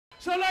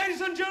So ladies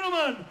and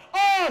gentlemen,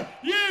 are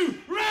you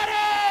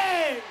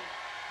ready?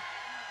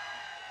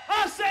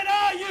 I said,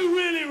 are you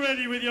really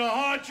ready with your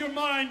heart, your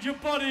mind, your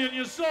body and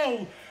your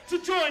soul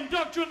to join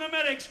Doctor and the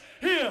Medics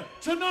here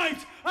tonight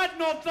at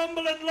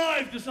Northumberland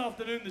Live this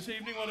afternoon, this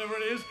evening, whatever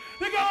it is?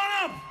 They're going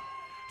up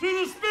to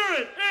the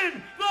Spirit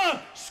in the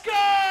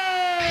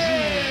Sky!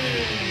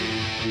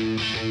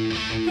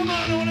 Come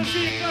on, I want to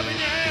see you clapping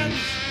your hands.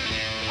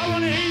 I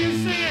want to hear you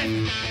sing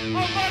it.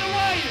 Oh, by the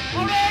way,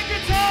 our air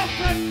guitar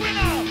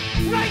winner,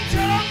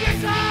 Rachel on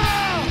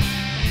guitar!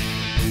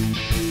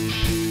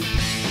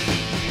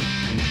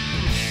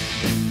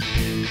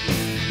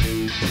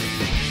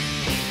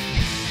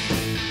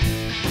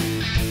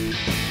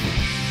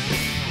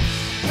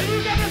 Are you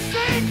gonna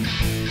sing?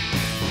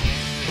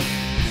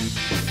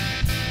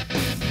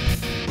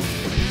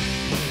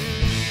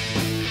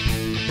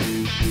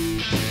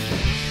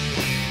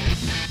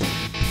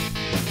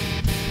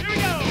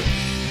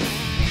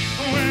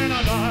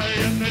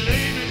 And they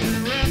lay me to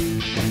rest.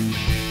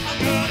 I'm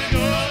gonna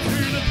go to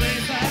the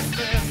place I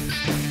spent.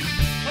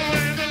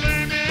 When they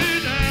lay me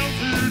down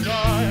to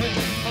die,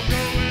 I'm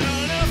going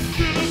on up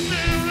to the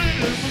Spirit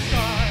in the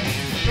sky.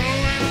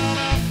 Going on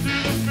up to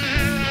the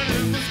Spirit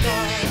in the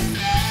sky.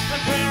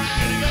 That's where I'm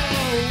gonna go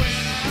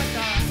when I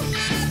die.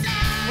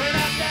 When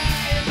I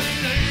die and they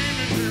lay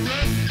me to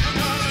rest, I'm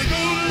gonna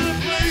go to the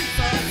place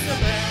I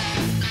spent.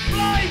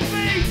 Fly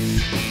Beach!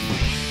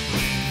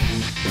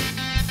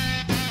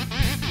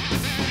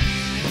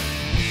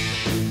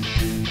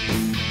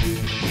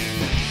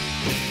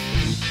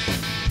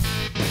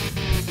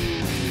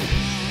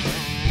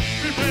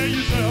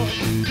 Yourself,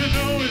 you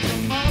know it's a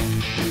must.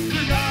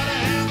 You gotta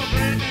have a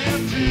great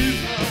name,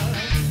 Jesus.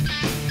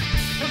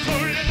 So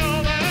you know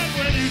that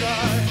when you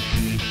die,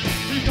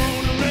 He's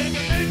gonna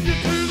recommend you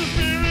to the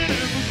Spirit in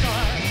the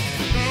sky.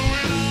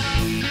 Going on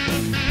up to the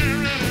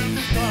Spirit in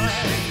the sky.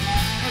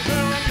 That's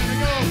where I'm gonna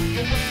go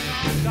when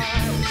I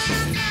die.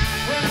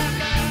 When I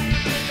die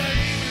and they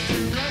lay me to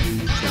rest,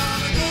 I'm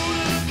gonna go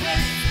to the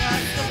place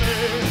like the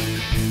bed.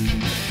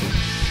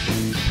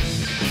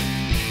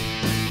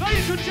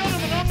 Ladies and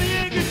gentlemen, on the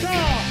air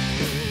guitar,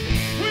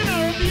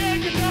 winner of the air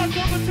guitar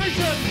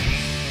competition,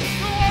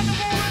 the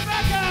wonderful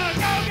Rebecca!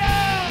 Go, go!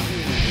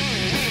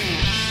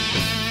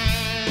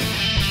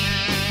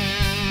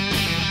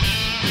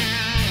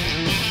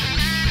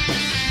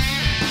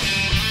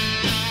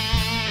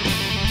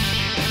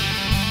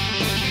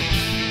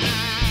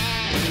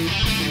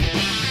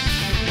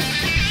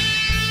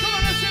 Come on,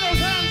 let's see those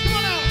hands. Come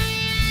on out.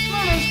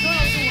 Blow those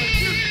clouds away.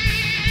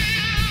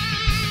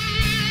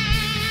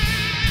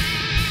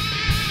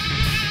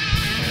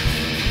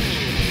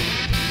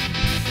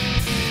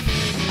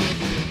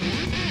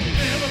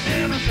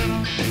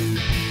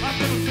 I've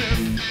never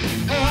sinned.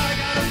 Oh, I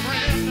got a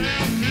friend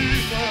named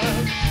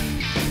Jesus.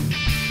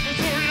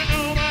 So you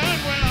know that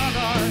when I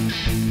die,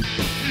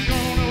 He's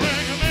gonna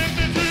recommend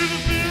me to the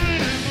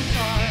Spirit in the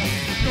sky.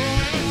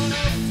 Going on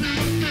up to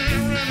the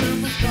Spirit in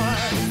the sky.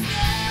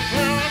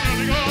 Where I'm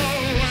gonna go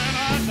when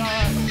I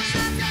die.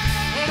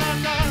 When I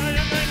die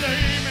and they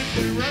lay me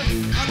to rest,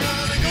 I'm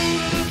gonna go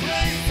to the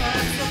place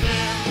that's the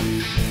best.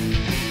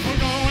 We're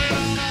going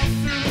on up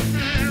to the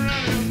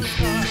Spirit in the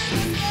sky.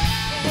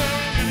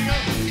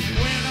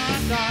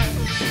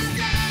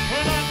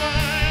 When I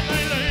die and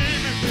they lay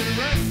me to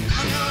rest,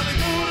 I'm gonna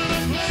go to the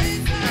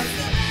place that's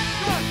the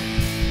best.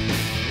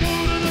 Go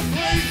to the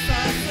place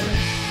that's the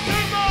best.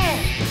 Two more.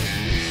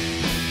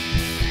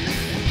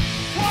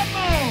 One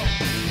more.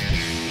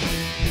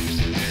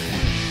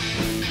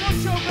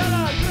 Mucho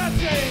bella,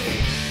 grazie.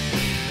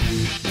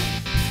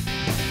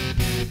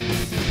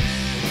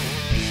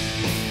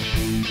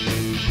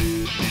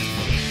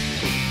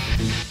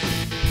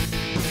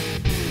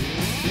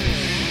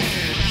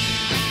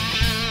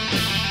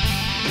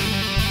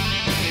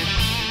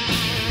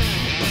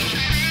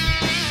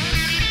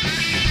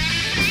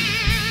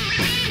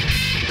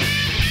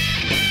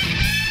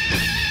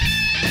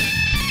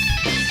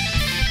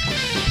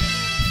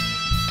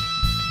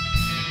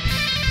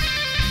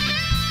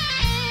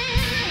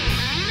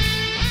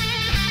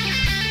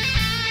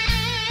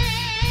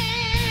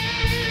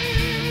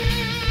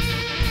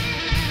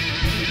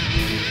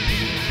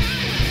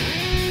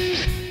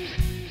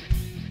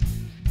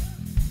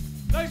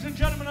 Ladies and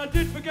gentlemen, I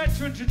did forget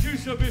to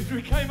introduce her before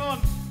we came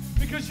on,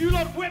 because you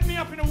lot whipped me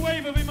up in a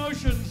wave of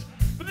emotions.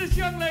 But this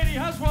young lady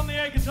has won the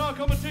air guitar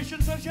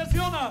competition, so she has the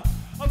honour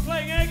of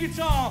playing air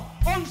guitar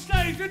on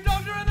stage with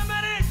Doctor and the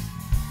Medics.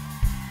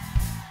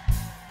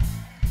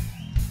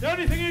 The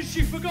only thing is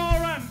she forgot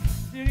her amp.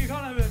 You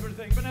can't have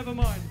everything, but never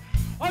mind.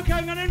 Okay,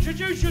 I'm going to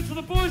introduce you to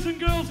the boys and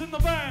girls in the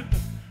band.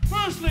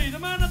 Firstly, the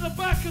man at the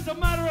back, as a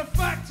matter of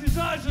fact, his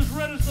eyes as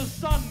red as the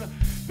sun,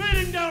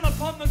 beating down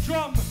upon the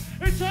drum.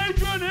 It's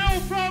Adrian Hill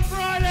from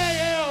Friday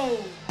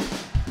Hill.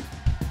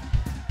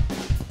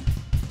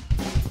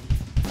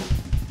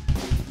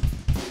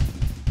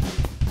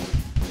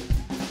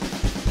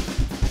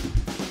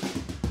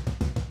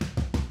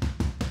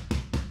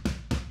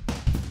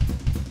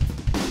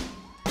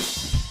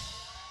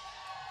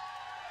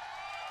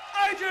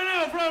 Adrian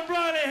Hill from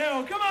Friday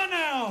Hill. Come on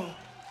now.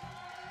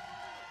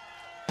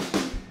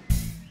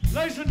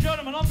 Ladies and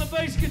gentlemen, on the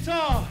bass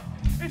guitar,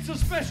 it's a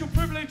special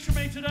privilege for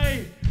me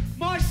today.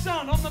 My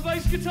son on the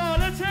bass guitar.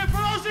 Let's hear for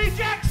Ozzy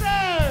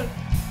Jackson!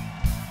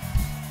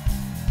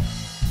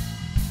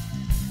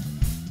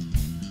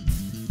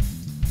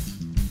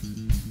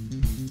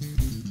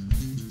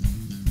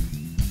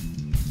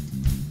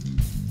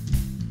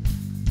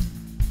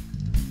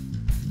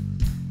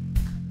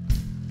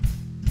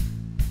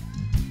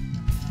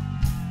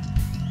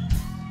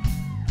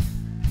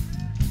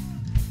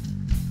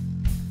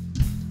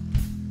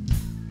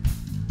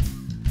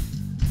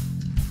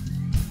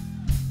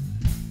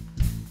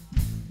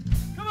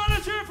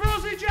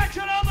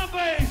 Jackson on the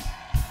bass.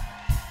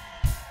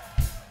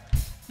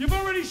 You've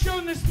already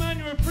shown this man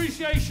your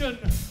appreciation.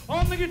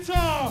 On the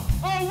guitar,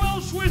 our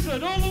Welsh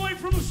wizard all the way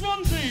from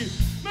Swansea,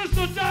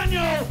 Mr.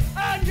 Daniel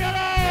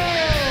Angelo.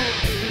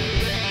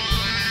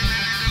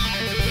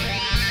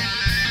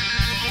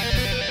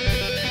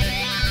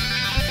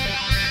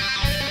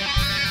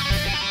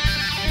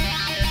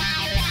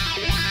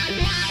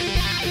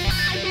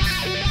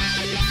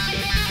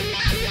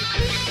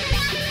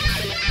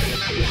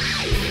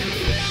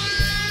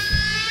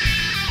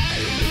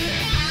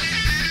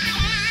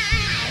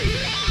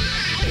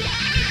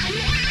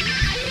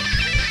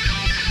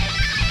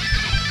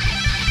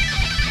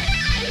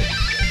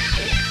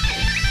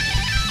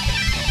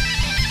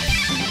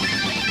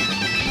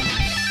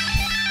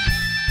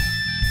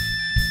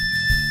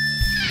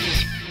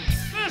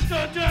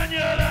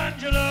 Daniel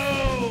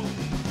Angelo.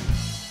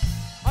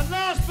 And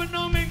last but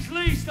no means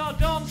least, our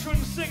dancer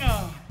and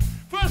singer.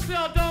 Firstly,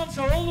 our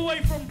dancer all the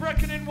way from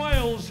Brecon in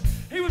Wales.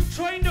 He was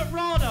trained at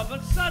RADA,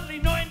 but sadly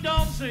not in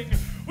dancing.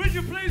 Would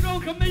you please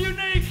welcome the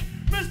unique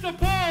Mr.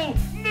 Paul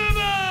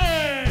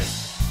Newman?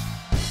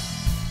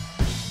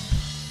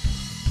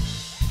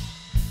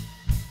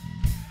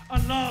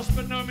 And last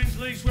but no means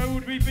least, where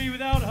would we be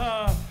without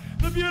her?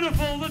 The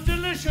beautiful, the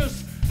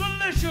delicious,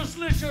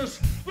 licious,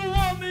 the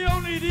one, the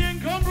only, the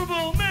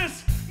incomparable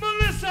Miss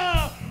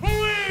Melissa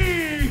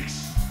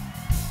Weeks!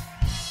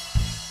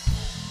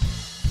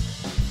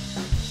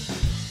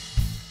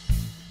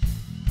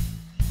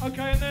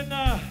 Okay, and then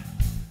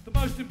the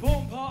most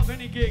important part of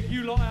any gig,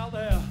 you lot out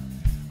there.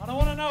 And I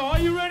want to know, are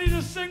you ready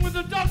to sing with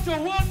the Doctor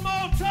one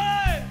more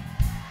time?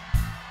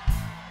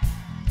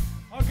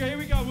 Okay, here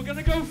we go. We're going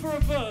to go for a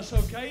verse,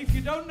 okay? If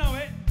you don't know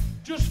it,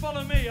 just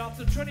follow me.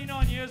 After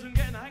 29 years, I'm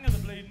getting the hang of the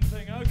bleeding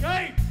thing,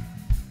 okay?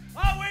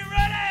 Are we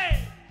ready?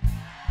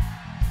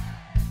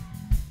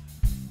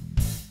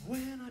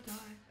 When I die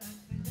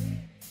and they leave.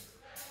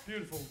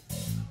 Beautiful.